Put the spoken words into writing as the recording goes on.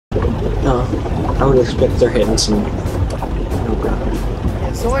I would expect they're hitting some. No ground.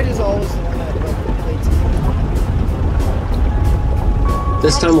 Yeah, Zoid is always the one that completes.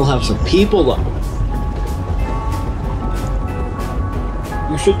 This time we'll have some people though.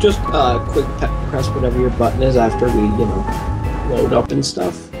 You should just quick press whatever your button is after we, load up and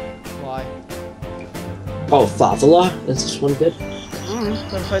stuff. Why? Oh, Favela? Is this one good?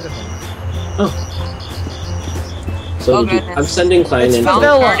 Let's play the thing. Oh. So I'm sending Klein it's in.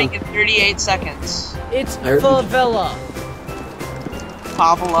 Starting in 38 seconds. It's favela.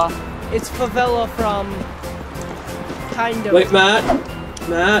 Favela. It's favela from kind of. Wait, Matt.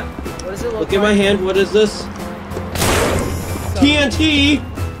 What does it look at my hand. What is this? TNT.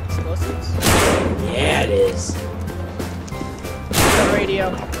 Explosives? Yeah, it is. The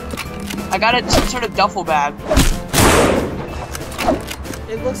radio. I got some sort of duffel bag.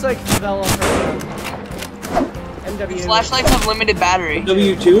 It looks like favela from MW. Flashlights have limited battery.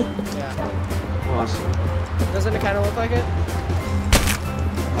 W2? Yeah. Awesome. Doesn't it kind of look like it?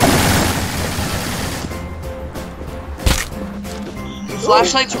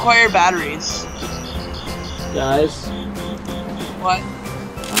 Flashlights require batteries. Guys. What?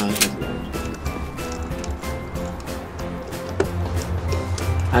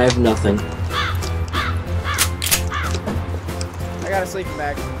 I have nothing. I got a sleeping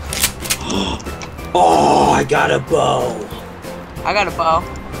bag. Oh, I got a bow. I got a bow.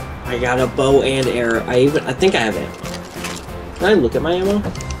 I got a bow and arrow. I think I have ammo. Can I look at my ammo?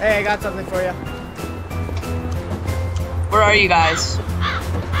 Hey, I got something for you. Where are you guys?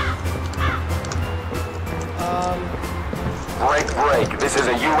 Break. This is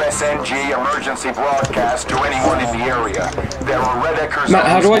a USNG emergency broadcast to anyone in the area. There are Red-Eckers. Matt,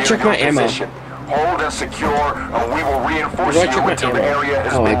 how do I check my ammo? Hold and secure, and we will reinforce you until the area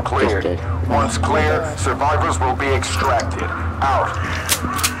has been cleared. Once clear, survivors will be extracted. Out.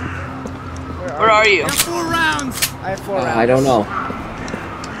 Where are you? 4 rounds. I have 4 rounds. I don't know.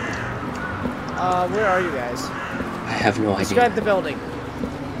 Where are you guys? I have no idea. Describe the building.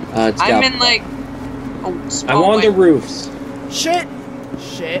 I'm in like. I'm on the roofs. Shit.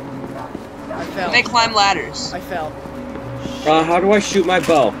 I fell. They climb ladders. I fell. How do I shoot my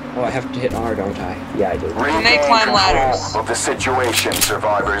bow? Oh, I have to hit R, don't I? Yeah, I do. Can they climb ladders? Of the situation,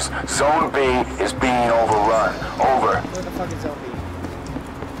 survivors. Zone B is being overrun. Over. Where the fuck is Zone B?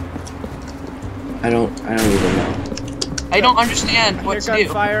 I don't even know. I don't understand what to do.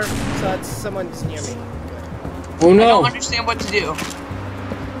 Gunfire, so that's someone's near me. Oh no! I don't understand what to do.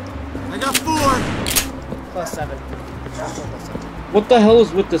 I got 4. +7. What the hell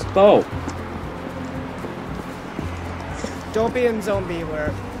is with this bow? Don't be in Zone B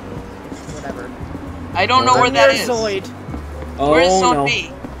where... whatever. I don't know where that is. Zoid. Oh, Where is Zone no.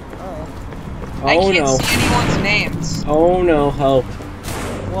 B? Oh. I can't see anyone's names. Oh no, help.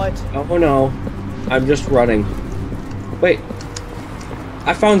 What? Oh no. I'm just running. Wait.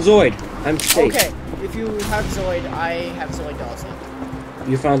 I found Zoid. I'm safe. Okay, if you have Zoid, I have Zoid also.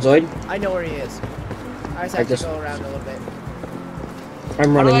 You found Zoid? I know where he is. I just have to go around a little bit.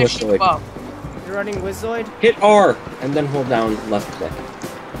 I'm running with Zoid. You're running with Zoid? Hit R and then hold down left click.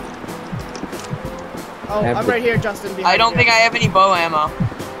 Oh, I'm right here, Justin. I don't think I have any bow ammo.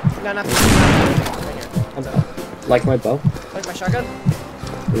 No, nothing. Right here. Like my bow? Like my shotgun?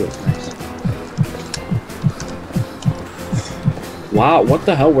 Ooh, nice. Wow, what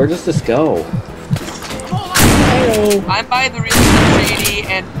the hell? Where does this go? Oh. I'm by the Real Shady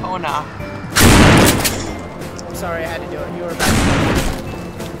and Kona. I'm sorry, I had to do it. You were back.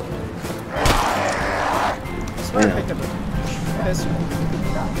 I swear I picked up a pistol.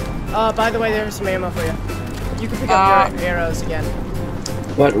 By the way, there's some ammo for you. You can pick up your arrows again.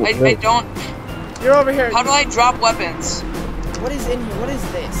 What? I don't. You're over here. How do I drop weapons? What is in here? What is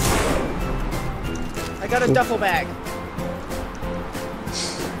this? I got a duffel bag.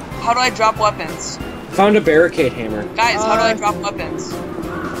 How do I drop weapons? Found a barricade hammer. Guys, how do I drop weapons?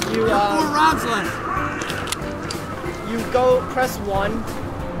 You 4 rounds left. You go press 1.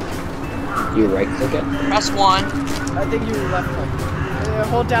 You right click it? Press 1. I think you left click.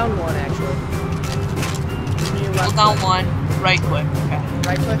 Hold down 1 actually. Hold down 1. Right click. Okay.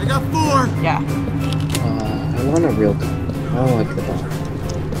 Right click. I got 4. Yeah. I want a real gun. I don't like the bomb.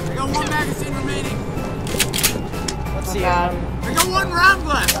 I got 1 magazine remaining. Let's see. I got 1 round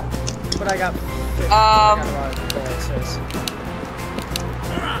left. But I got. I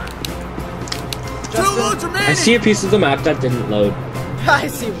got a lot of bullets. I see a piece of the map that didn't load. I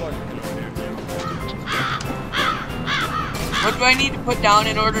see one. What do I need to put down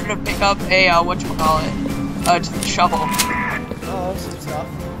in order to pick up a whatchamacallit? Shovel. Oh, some stuff.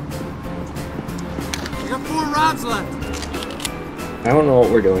 I got 4 rounds left. I don't know what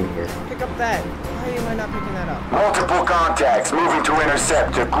we're doing here. Pick up that. Why am I not picking that up? Multiple contacts moving to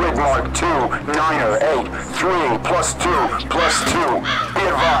intercept to grid mark 2, 9er, 8, 3, plus 2, plus 2. Be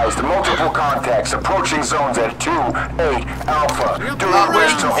advised, multiple contacts approaching zones at 2, 8, Alpha. Do not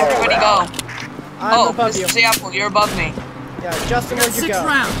wish to hold Everybody out. go. I'm above you. Mrzeapple, you're above me. Yeah, Justin, where'd you 6 go?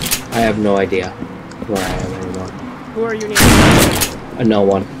 rounds. I have no idea where I am anymore. Who are you near? No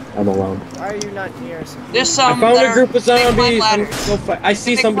one. I'm alone. Why are you not near us? There's some. I found that a group of they climb zombies. ladders. Go fight. I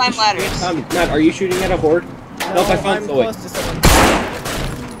see They somebody climb shooting at ladders. zombies. Matt, are you shooting at a horde? No, if I found I'm Zoe. close to someone.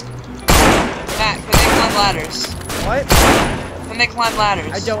 Matt, can they climb ladders? What? Can they climb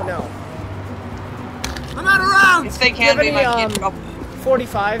ladders? I don't know. I'm out of rounds. If they Do you have can, we any, might get in trouble.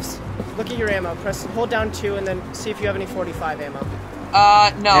 45s? Look at your ammo. Press, hold down 2 and then see if you have any 45 ammo.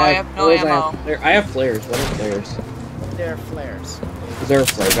 No, I have no ammo. I have flares. What are flares? They're flares. Is there a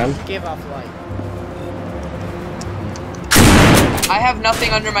flare gun? Give off light. I have nothing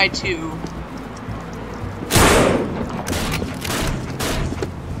under my 2.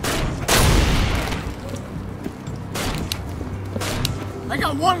 I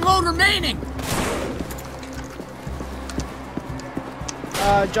got 1 load remaining.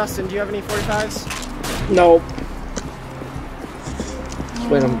 Justin, do you have any 45s? No.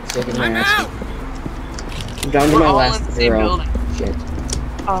 Wait, I'm taking my I'm ass. out. I'm down to We're my all last in the same arrow. building. Shit.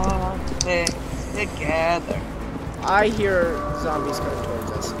 Together. I hear zombies coming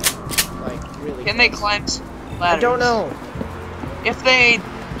towards us. Like, really. Can they climb ladders? I don't know. If they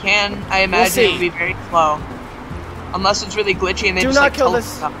can, I imagine see. it would be very slow. Unless it's really glitchy and they Do just not like kill tell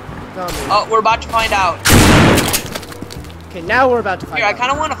this us. zombie. Oh, we're about to find out. Okay, now we're about to find Here, I out.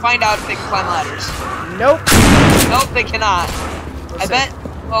 kind of want to find out if they can climb ladders. Nope. Nope, they cannot. We're I safe. bet.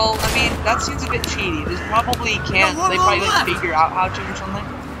 Well, I mean, that seems a bit cheaty. They probably can't. one They more probably like left. figure out how to or something.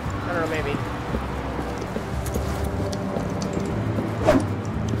 I don't know, maybe.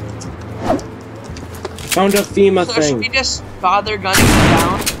 Found a FEMA So should thing. we just bother gunning them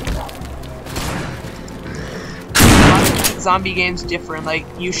down? Zombie game's different. Like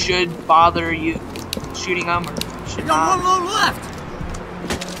you should bother shooting them or you I should got 1 not. load left.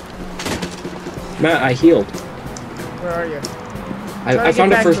 Matt, I healed. Where are you? I get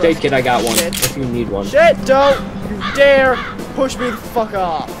found a back first to aid us. kit. I got one. Shit. If you need one. Shit, don't you dare push me the fuck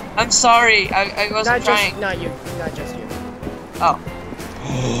off. I'm sorry. I wasn't Not trying. just, not you. Not just you. Oh.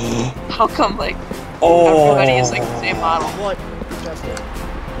 How come like Oh. everybody is like the same model? What, Justin?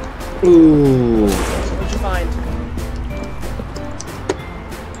 Ooh. What'd you find?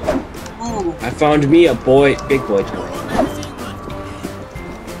 Ooh. I found me a big boy toy. I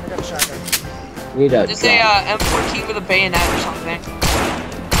got a shotgun. Need a Just a drop. M14 with a bayonet or something.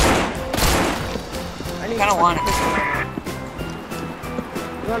 I need Kinda a want it. pistol.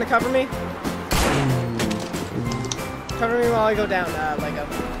 You wanna cover me? Cover me while I go down, Lego.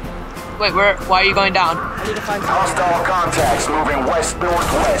 Wait, why are you going down? I need to find something. Hostile contacts moving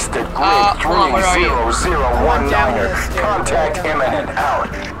west-northwest at hold on, where are you? grid 3019er. Contact imminent.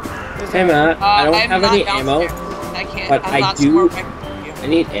 Out. There's Hey a- Matt, I don't I'm have not any ammo. downstairs. I can't. but I'm I not do- smart enough for you. I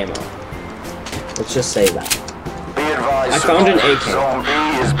need ammo. Let's just say that. Be advised, I found an survivors. AK. Zone B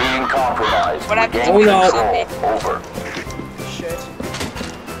is being compromised. What happened to Regain me? Oh, no. control. Over. Shit.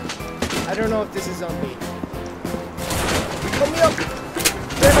 I don't know if this is zombie. Put me up!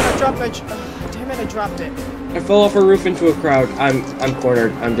 Damn it, I dropped my... damn it, I dropped it. I fell off a roof into a crowd. I'm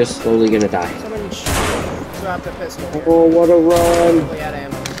cornered. I'm just slowly gonna die. Someone dropped a pistol here. Oh, what a run! Probably out of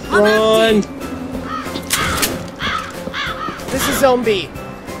ammo. Run! This is zombie.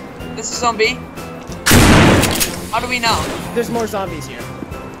 This is zombie. How do we know? There's more zombies here.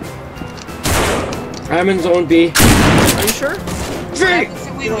 I'm in zone B. Are you sure? What Free! happens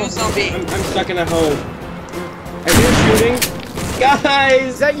if we lose zombie? I'm stuck in a hole. I hear shooting. Is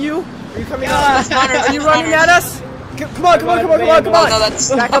Guys! that you? Are you coming Yeah. up? Are you running at us? Come on, come on, come on, come on, come Oh, on! no, that's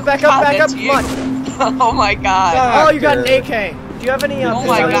Back up, back up, back up, that's come you. on! Oh my god. Oh, you got an AK. Do you have any Oh pistol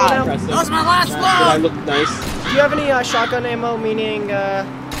my ammo God. now? Impressive. That was my last Did I load. look nice? Do you have any shotgun ammo, meaning, I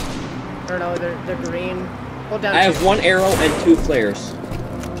don't know, they're green? Hold down I have two. 1 arrow and 2 flares.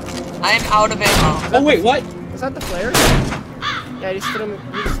 I'm out of ammo. Oh wait, what? Was that the flares? Yeah, you just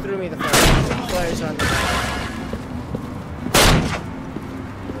threw me the flares. The flares are on the ground.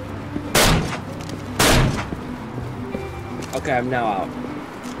 Okay, I'm now out.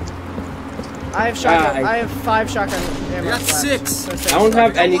 I have shotgun. I- I have 5 shotgun ammo. got left. 6. So I don't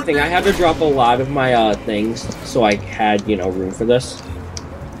have anything. I had to drop a lot of my things, so I had, you know, room for this.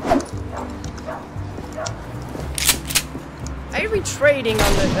 I be trading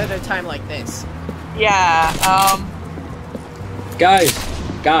on at a time like this. Yeah,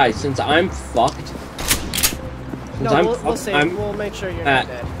 Guys, since I'm fucked, No, we'll save. We'll make sure you're not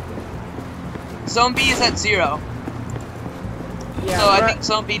dead. Zone B is at 0. Yeah, so I think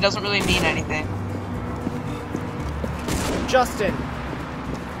Zone B doesn't really mean anything. Justin.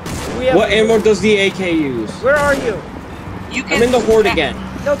 What ammo does the AK use? Where are you? I'm in the horde again.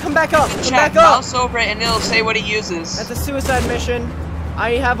 No, come back up. Come back up. Mouse over it and it'll say what he uses. At the suicide mission,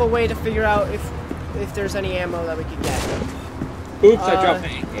 I have a way to figure out if there's any ammo that we can get. Oops, I dropped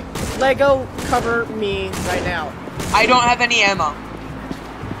my AK. Lego, cover me right now. I don't have any ammo.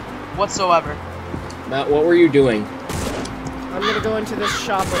 Whatsoever. Matt, what were you doing? I'm gonna go into this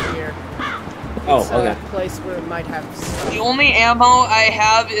shop over here. Oh, it's okay. a place where it might have stuff. The only ammo I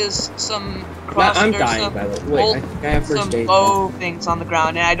have is some cross. I'm dying, by the way. Wait, I think I have first aid. Some bow things on the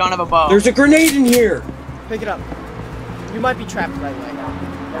ground, and I don't have a bow. There's a grenade in here! Pick it up. You might be trapped right away.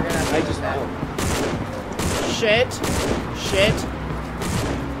 You're gonna have to do that. Shit. Shit.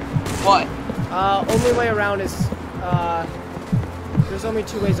 What? Only way around is, there's only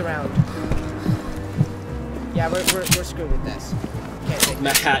 2 ways around. Yeah, we're screwed with this. Can't take it.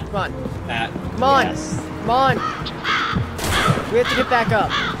 Matt. Come on. Matt. Come on. Yes. Come on. We have to get back up.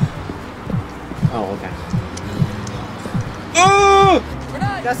 Oh, okay. Oh!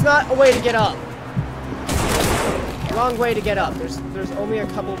 That's not a way to get up. Wrong way to get up. There's only a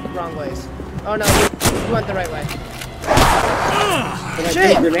couple wrong ways. Oh no, you went the right way. Can I Shit!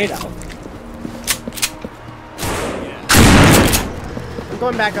 take a grenade out? I'm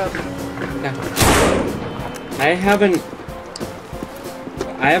going back up. Yeah. I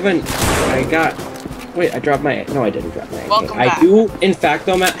dropped my... No, I didn't drop my AK. Welcome I back. do, in fact,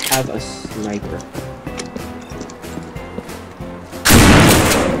 though, Matt, have a sniper.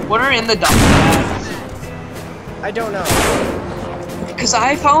 What are in the duffel bags? I don't know. Because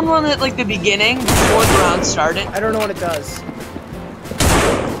I found one at like the beginning before the round started. I don't know what it does.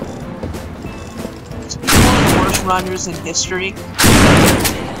 It's one of the worst runners in history.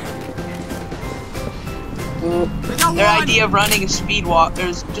 Well, Their idea of running is speed walk.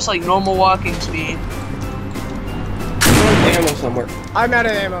 There's just like normal walking speed. there's ammo somewhere. I'm out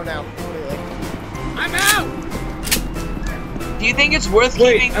of ammo now. Completely. I'm out! Do you think it's worth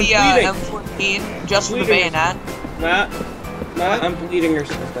Wait, keeping I'm the M14 just for the Bleeding. bayonet? Matt, I'm bleeding or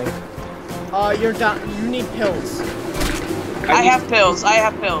something. You're done. You need pills. I have pills. I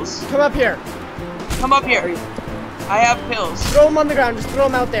have pills. Come up here. Come up here. I have pills. Throw them on the ground. Just throw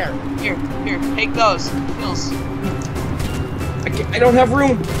them out there. Here, take those pills. I don't have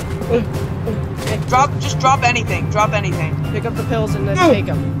room. Just drop anything. Drop anything. Pick up the pills and then No. take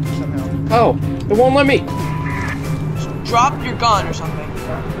them somehow. Oh, it won't let me. Drop your gun or something.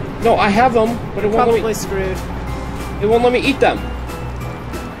 No, I have them, but it won't let Probably me. screwed. It won't let me eat them. Do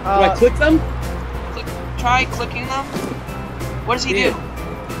I click them? Try clicking them. What does he do?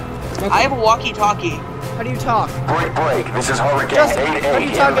 Okay. I have a walkie-talkie. How do you talk? Break. This is Hurricane Justin, 88 how do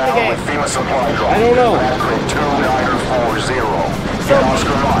you talk in the inbound game? with FEMA supply drop. I don't know. Grid 2940. So- Get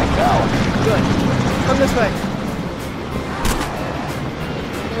Oscar Mike out. Good. Come this way.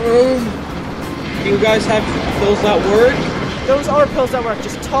 Do you guys have pills that work? Those are pills that work.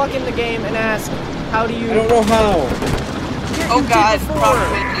 Just talk in the game and ask, how do you... I don't know how. Oh You did god, before.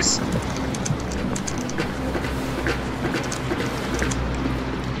 probably.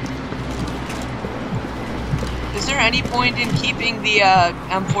 Is there any point in keeping the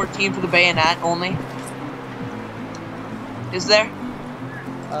M14 for the bayonet only? Is there?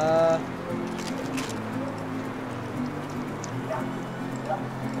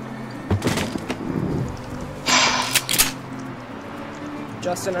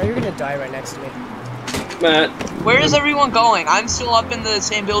 Justin, are you gonna die right next to me? Matt. Where is everyone going? I'm still up in the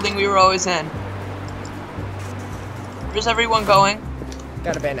same building we were always in. Where's everyone going?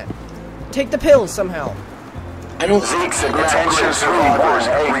 Got a bandit. Take the pills somehow. I don't... Zeke's attention survivors.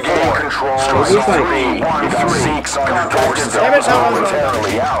 Regain control. Zone 3. You got Zeke's on your doorstep. Damn it, that was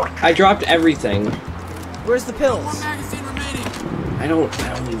Momentarily out. I dropped everything. Where's the pills? One magazine remaining. I don't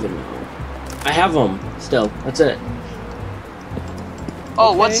even know. I have them still. That's it. Oh,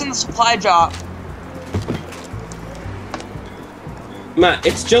 Okay. what's in the supply drop? Matt,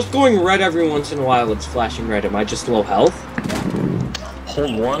 it's just going red every once in a while. It's flashing red. Am I just low health?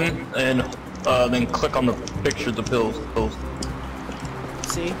 Hold 1 and then click on the picture of the pills.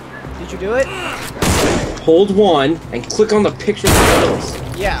 See? Did you do it? Hold 1 and click on the picture of the pills.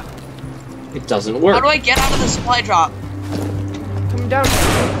 Yeah. It doesn't work. How do I get out of the supply drop? Come down.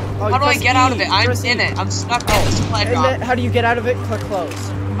 Oh, How do I get out of it? I'm Press in E. it. I'm stuck in the supply And drop. then, how do you get out of it? Click close.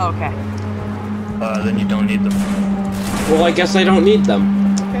 Okay. Then you don't need them. Well, I guess I don't need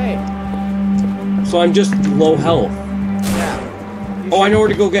them. Okay. So I'm just low health. Yeah. Oh, I know where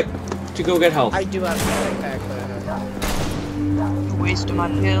to go get health. I do have a backpack, but wasted my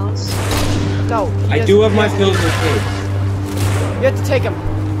pills. No. I do have my pills in case. You have to take them.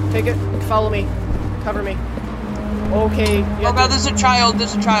 Take it. Follow me. Cover me. Okay. Oh god, there's a child.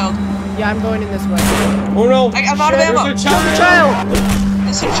 There's a child. Yeah, I'm going in this way. Oh no! I'm out of ammo. There's a Kill the child!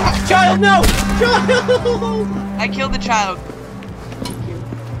 There's a child. Child, no! Child! I killed the child.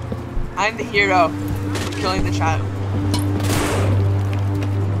 I'm the hero. Killing the child.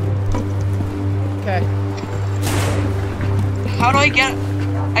 Okay. How do I get?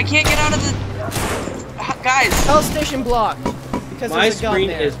 I can't get out of the. Guys. Health station blocked. Because My there's a gun screen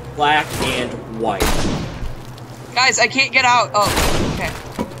there. is black and white. Guys, I can't get out. Oh, okay.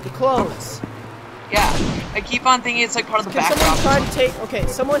 The clothes. Yeah. I keep on thinking it's like part of the Can backdrop. someone try to take? Okay,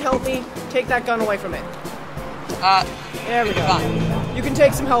 someone help me take that gun away from it. There we go. Gun. You can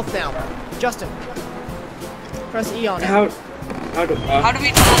take some health now. Justin. Press E on it. How do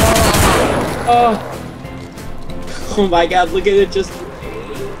we tell them? Oh my god, look at it just...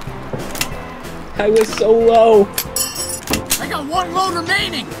 I was so low. I got one load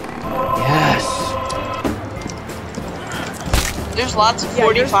remaining. Yes. There's lots of Yeah,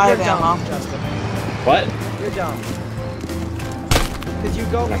 45 you're ammo. dumb, Justin. What? You're dumb. Because you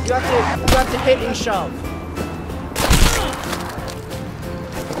have to hit and shove.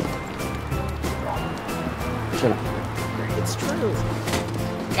 Shut up. It's true.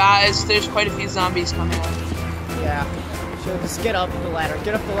 Guys, there's quite a few zombies coming up. Yeah. So just get up the ladder.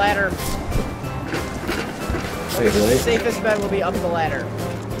 Get up the ladder. Wait, The really? safest bet will be up the ladder.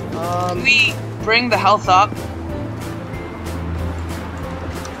 Can we bring the health up?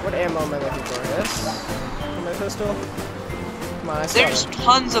 What ammo am I looking for? This? For my pistol? Come on, I saw There's it.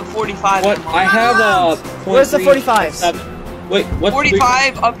 tons of 45 What? ammo. I have a... Where's the 45s? Wait, what's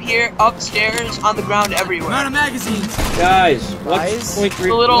 45 up here, upstairs, on the ground, I'm out everywhere. of magazines. Guys, Guys? what's point three?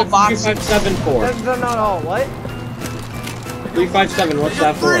 The little what's boxes. 357 for? They're not all. What? 357, what's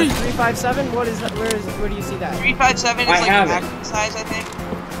that for? 357? What is that? Where do you see that? 357 is I like have a it. magnum size, I think.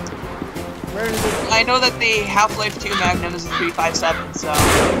 Where is it? I know that the Half-Life 2 Magnum is a 357, so...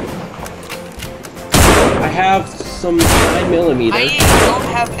 I have some 9mm. I don't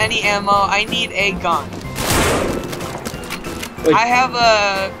have any ammo, I need a gun. Wait. I have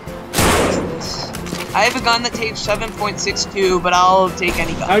a... What is this? I have a gun that takes 7.62, but I'll take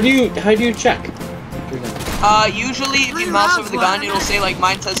any gun. How do you check? Usually if you mouse over the gun, it'll say like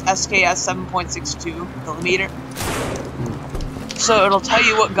mine says SKS 7.62 millimeter. So it'll tell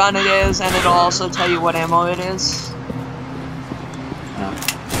you what gun it is, and it'll also tell you what ammo it is.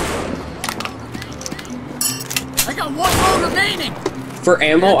 I got one load remaining. For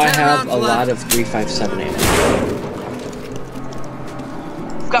ammo, I have a rounds lot left. of 357 ammo.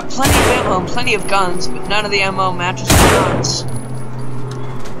 I've got plenty of ammo and plenty of guns, but none of the ammo matches the guns.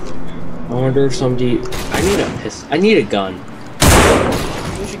 I wonder if somebody... I need a gun.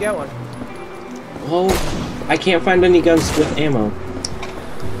 You should get one. Oh, I can't find any guns with ammo.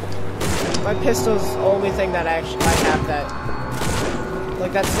 My pistol's the only thing that I have that.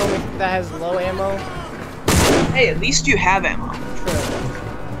 Like that's the only that has low ammo. Hey, at least you have ammo.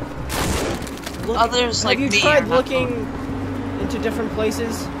 True. Others like Have me you tried are not- looking into different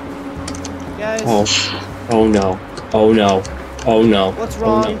places, guys? Oh no. Oh no. Oh no. What's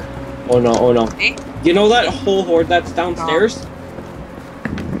wrong? Oh no, oh no. Eh? You know that whole horde that's downstairs?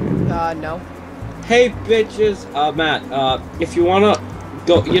 No. Hey bitches, Matt, if you wanna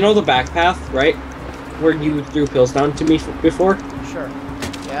go, you know the back path, right? Where you threw pills down to me before? Sure.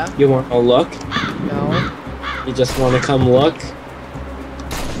 Yeah? You wanna look? No. You just wanna come look?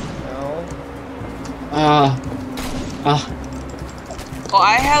 No. Oh,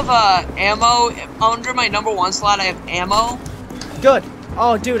 I have ammo under my #1 slot. I have ammo. Good.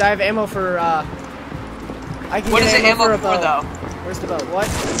 Oh, dude, I have ammo for, I can What get is it ammo a for, bow. though? Where's the bow? What?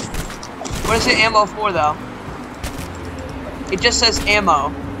 What is it ammo for, though? It just says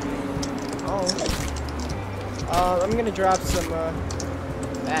ammo. Oh. I'm gonna drop some,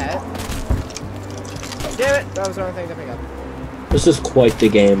 that. Damn it! That was the wrong thing to pick up. This is quite the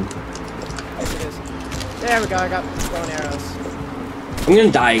game. Yes, it is. There we go, I got bow and arrows. I'm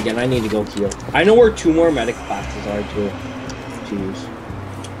gonna die again, I need to go heal. I know where 2 more medic boxes are to use.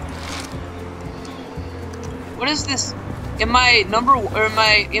 What is this? In my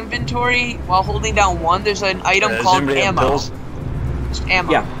inventory, while holding down 1, there's an item Does called anybody have ammo. pills? Just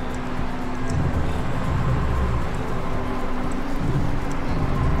ammo. Yeah.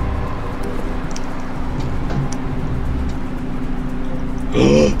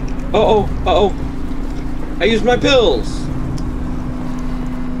 Uh-oh. I used my pills!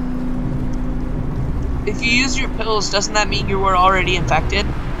 If you use your pills, doesn't that mean you were already infected?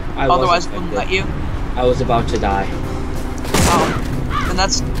 I was Otherwise, it wouldn't let infected. you. I was about to die. Oh.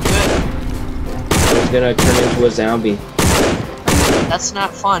 that's good. I was gonna turn into a zombie. That's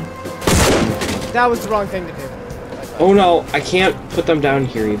not fun. That was the wrong thing to do. Oh no, I can't put them down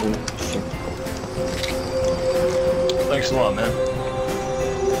here even. Shit. Thanks a lot, man.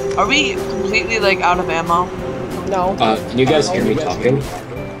 Are we completely like out of ammo? No. Can you guys hear me talking?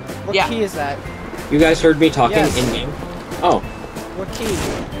 What Yeah. key is that? You guys heard me talking Yes. in game? Oh. What key?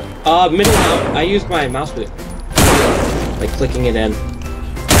 Middle mouse. I used my mouse wheel. Like clicking it in.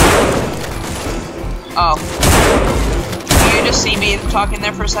 Oh. Can you just see me talking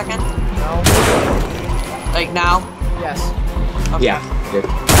there for a second? No. Like now? Yes. Okay. Yeah. Good.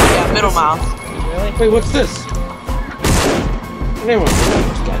 Yeah, middle mouse. Really? Wait, what's this? Anyone?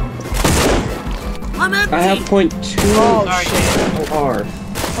 I'm empty. I have .2 Oh Sorry. shit. LR.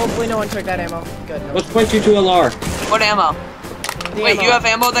 Hopefully no one took that ammo. Good. No. What's .22 LR? What ammo? The Wait, ammo. you have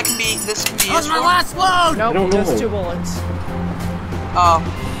ammo that can be, this can be That was used my for? last load. Nope, I don't know. just 2 bullets. Oh.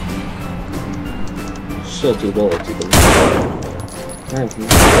 Still 2 bullets. You can...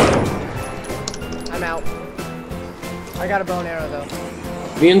 I'm out. I got a bow and arrow though.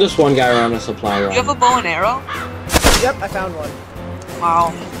 Me and this one guy are on a supply run. You have a bow and arrow? Yep, I found one.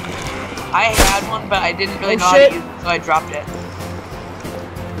 Wow. I had one, but I didn't really Oh, know how shit. to use it, so I dropped it.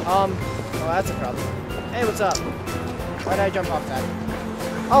 Oh, that's a problem. Hey, what's up? Why did I jump off that?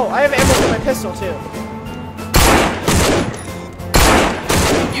 Oh, I have ammo for my pistol too.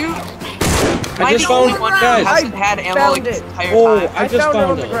 You I might just be the only found one who guys. hasn't had ammo found like this it. entire Oh, time. I just found it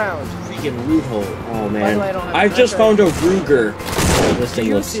found on a the ground. freaking root hole. Oh By man. the way, I don't have I an just extra. found a Ruger. Oh, this thing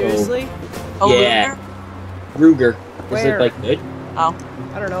You looks so. seriously? Oh, Yeah. Luger? Ruger. Is Where? it like good? Oh.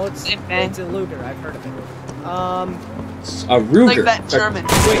 I don't know. It's Same thing. a Luger. I've heard of it. It's a Ruger. Like that German.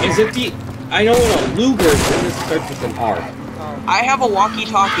 Wait, is it the? I know what a Luger is. But this starts with an R. Oh, I have a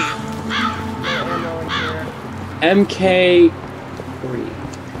walkie-talkie. ammo in here. MK3.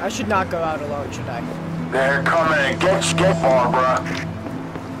 I should not go out alone, should I? They're coming and get Barbara.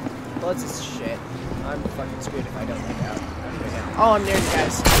 Bullets is shit. I'm fucking screwed if I don't make out. Oh, I'm near you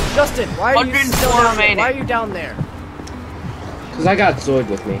guys. Justin, why are you still 104 down there? remaining. Why are you down there? Cause I got Zoid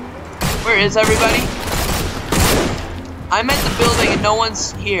with me. Where is everybody? I'm at the building and no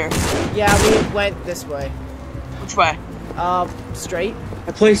one's here. Yeah, we went this way. Which way? Straight.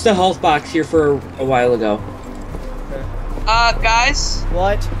 I placed a health box here for a while ago. Guys,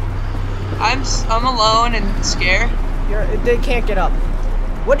 What? I'm alone and scared. They can't get up.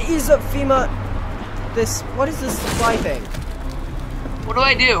 What is a FEMA? What is this supply thing? What do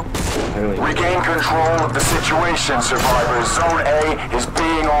I do? I don't even. Regain control of the situation, survivors. Zone A is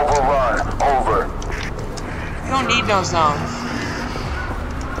being overrun. Over. You don't need no zone.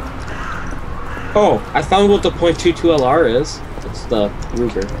 Oh, I found what the .22 LR is. It's the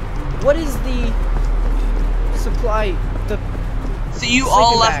Ruger. What is the supply? So you Sleeping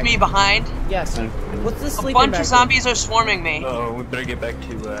all left bag. me behind? Yes. What's this A sleeping bunch bag of thing? zombies are swarming me. Oh, we better get back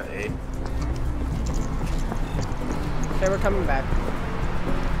to A. Okay, we're coming back.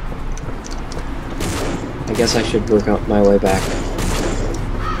 I guess I should work out my way back.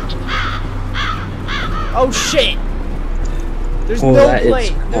 Oh shit! There's Oh, no that is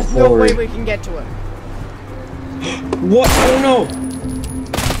plate. There's no way horrid. we can get to him. What? Oh no!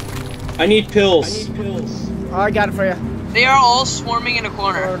 I need pills. Oh, I got it for you. They are all swarming in a Come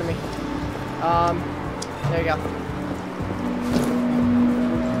corner. over to me. There you go.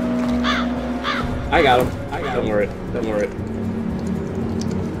 I got him. I got him. Don't worry. Don't worry.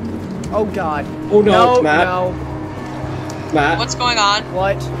 Oh god. Oh no, No, it's Matt. no. Matt. What's going on?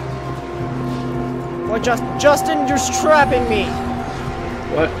 What? What, Justin, you're trapping me!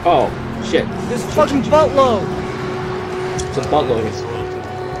 What? Oh, shit. This fucking buttload! It's a buttload.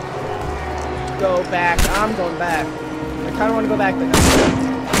 Go back. I'm going back. I kinda wanna go back there.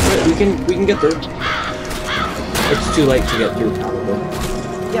 Wait, we can get through. It's too late to get through,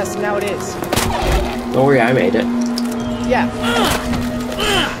 probably. Yes, now it is. Don't worry, I made it. Yeah.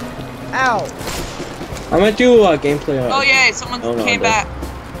 Ow! I might do a gameplay on Oh yay, someone Oh, no, came I'm back.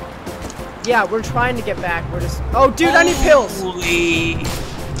 Yeah, we're trying to get back. We're just. Oh, dude, I need pills! Holy.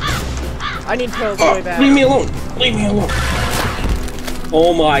 I need pills Oh, really bad. leave me alone! Leave me alone!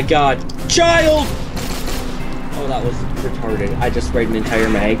 Oh my god. Child! Oh, that was retarded. I just sprayed an entire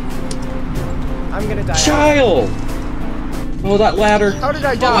mag. I'm gonna die. Child! Oh, that ladder. How did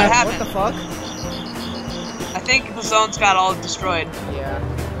I die? what What the happened? fuck? I think the zones got all destroyed. Yeah.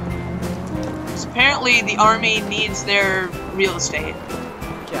 'Cause apparently the army needs their real estate.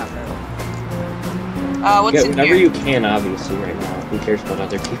 Yeah, apparently. What's Get in whatever here? you can, obviously, right now. Who cares about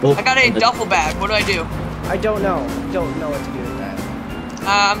other people? I got a duffel bag. What do I do? I don't know. Don't know what to do with that.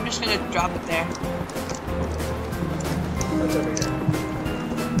 I'm just gonna drop it there. What's over here?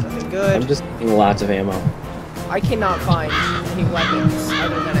 good. I'm just getting lots of ammo. I cannot find any weapons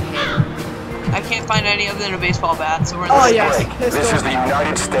other than a hammer. I can't find any other than a baseball bat, so we're in Oh, the yes. This is the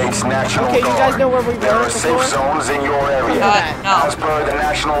United States National Okay, you Guard. guys know where we There were are safe before? zones in your area. no. As per the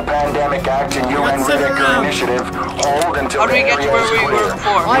National Pandemic Act and UN Let's sit Redacre around. Initiative, hold until How do the we get to area where is we clear. were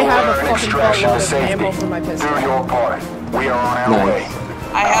before? I have Order a and fucking extraction boatload to of safety. ammo for my pistol. Do your part. We are on our Nice. way.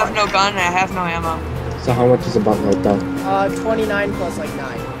 I have no gun and I have no ammo. So how much is a buttload though? 29 plus like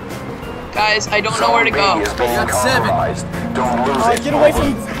 9. Guys, I don't know where to Zone go. B is being Got 7. compromised. Don't lose it. Get away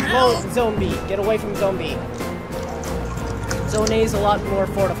from Zone B. Get away from Zone B. Zone A is a lot more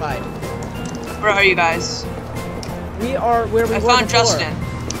fortified. Where are you guys? We are where we I were found before. Justin.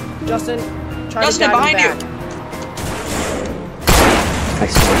 Justin, try Justin, to guide behind him you. back. I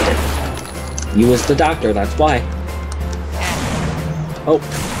smoked it. You was the doctor, that's why. Oh,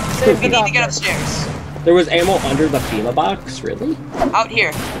 Save We the need to get doctor. upstairs. there was ammo under the FEMA box? Really? Out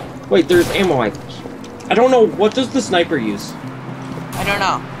here. Wait, there's ammo. I don't know. What does the sniper use? I don't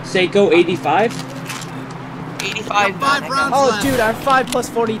know. Seiko 85? 85 Got 5 gun. rounds Oh, left. dude, I'm 5 plus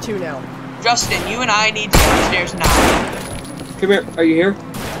 42 now. Justin, you and I need to get upstairs now. Come here. Are you here?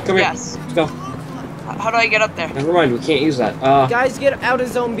 Come here. Yes. Let's go. How do I get up there? Never mind. We can't use that. Guys, get out of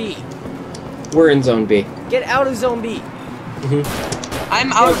Zone B. We're in Zone B. Get out of Zone B.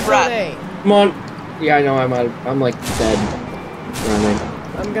 I'm out of Zone breath. A. Come on. Yeah, I know. I'm like dead. Running.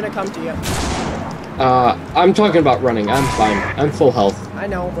 I'm gonna come to you. I'm talking about running. I'm fine. I'm full health. I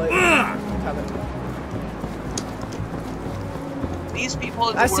know, but I'm coming. These people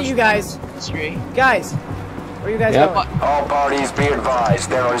are the I worst see you guys. in history. Guys, where are you guys Yep. going? All parties be advised.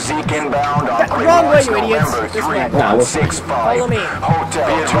 There are Zeke inbound on Wrong way, you idiots. November This way. 3165. Follow me. Hotel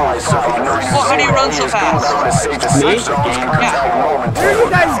be advised. how do you run so fast? Me? Where are you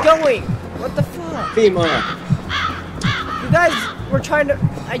guys going? What the fuck? FEMA. You guys were trying to...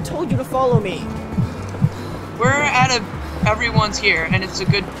 I told you to follow me. We're at everyone's here, and it's a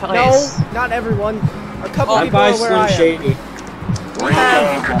good No, place. not everyone. A couple I'm people by are where Slim I am. Shady.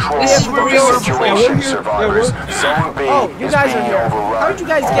 Regain control This is where we were before. Yeah, we're here. survivors. Yeah, Zone B Oh, you is guys are being here. overrun. How did you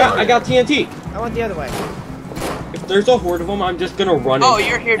guys Yeah, get I here? got TNT. I went the other way. If there's a horde of them, I'm just gonna run Oh, in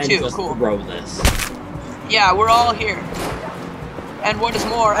you're here and too. just Cool. throw this. Yeah, we're all here. And what is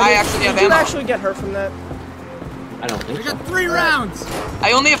more, I mean, actually have did you ammo. actually get hurt from that? I don't think We so. got 3 rounds.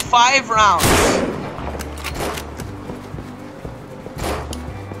 I only have 5 rounds.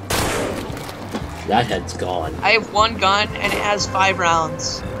 That head's gone. I have 1 gun, and it has 5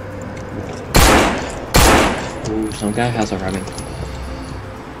 rounds. Ooh, some guy has a running.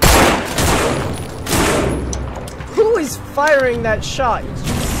 Who is firing that shot? You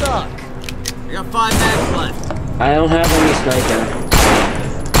suck. We got 5 minutes left. I don't have any sniper.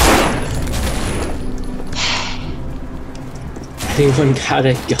 Anyone got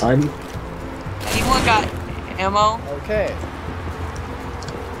a gun? Anyone got ammo? Okay.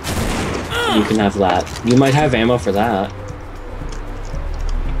 You can have that. You might have ammo for that.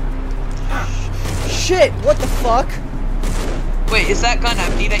 Shit, what the fuck? Wait, is that gun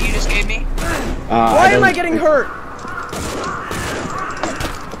empty that you just gave me? Why am I don't- getting hurt?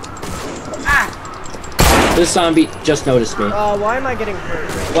 This zombie just noticed me. Why am I getting hurt?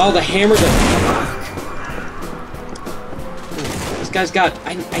 Well, the hammer doesn't. This guy's got.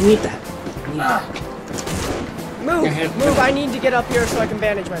 I need that. I need that. Move, Your hand- move, I need to get up here so I can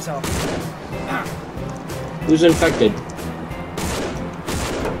bandage myself. Who's infected?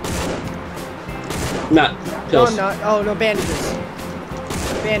 Not No, pills. I'm not. Oh, no, bandages.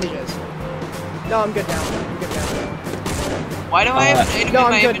 Bandages. No, I'm good now. I'm good now. Why do I have an item no, in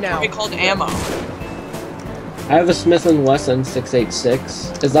I'm my good inventory now. called ammo? I have a Smith & Wesson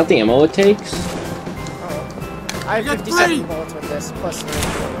 686. Is that the ammo it takes? Oh. I have got 57 3. bullets with this, plus 3.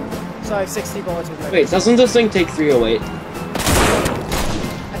 So I have 60 bullets with my Wait, doesn't this thing take 308?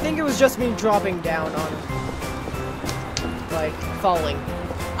 I think it was just me dropping down on... like, falling.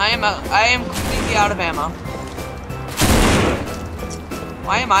 I am completely out of ammo.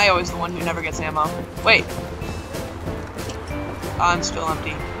 Why am I always the one who never gets ammo? Wait. I'm still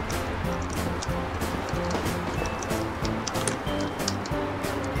empty.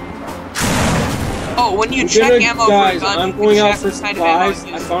 Oh, when you check ammo for a guys, gun, I'm you going can out check for what kind of ammo it supplies.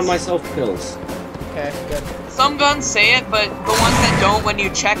 I uses. found myself pills. Okay, good. Some guns say it, but the ones that don't, when you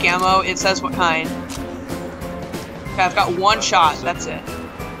check ammo, it says what kind. Okay, I've got 1 shot, that's it.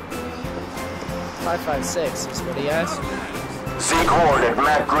 556 is what he asked. Zeke Horde at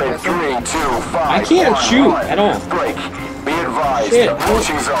Mac Grid 325. I can't shoot at all. Break. Be advised. Shit.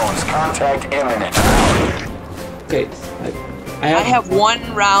 Approaching zones. Contact imminent. Okay, I I have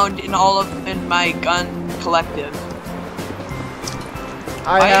 1 round in my gun collective.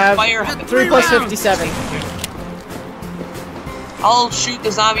 I have fire 3 plus 57. I'll shoot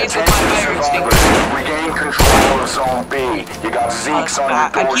the zombies with my Attention fire survivors, extinguisher. regain control of Zone B. You got Zeke's on your I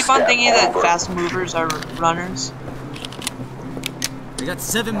doorstep. keep on thinking that Over. fast movers are runners. We got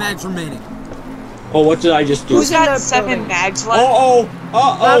 7 mags remaining. Oh, what did I just do? Who's in got that 7 building? mags left? Uh-oh!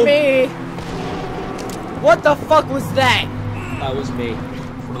 Not Uh-oh! me! What the fuck was that? That was me.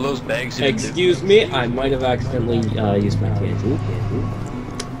 What are those bags? you do? Excuse me, I might have accidentally used my TNT.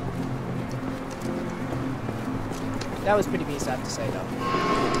 That was pretty beast, I have to say, though.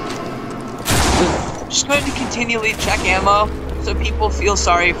 Just going to continually check ammo so people feel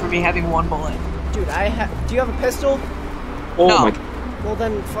sorry for me having 1 bullet. Dude, do you have a pistol? Oh No. my... Well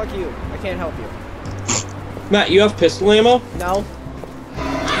then, fuck you. I can't help you. Matt, you have pistol ammo? No?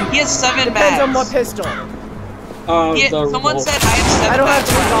 He has 7 Depends on what mags. pistol. Someone said I have 7 I don't have mags.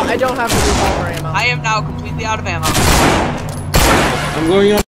 the revolver. I don't have the revolver ammo. I am now completely out of ammo. I'm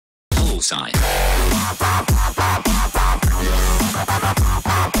going on... Bullseye.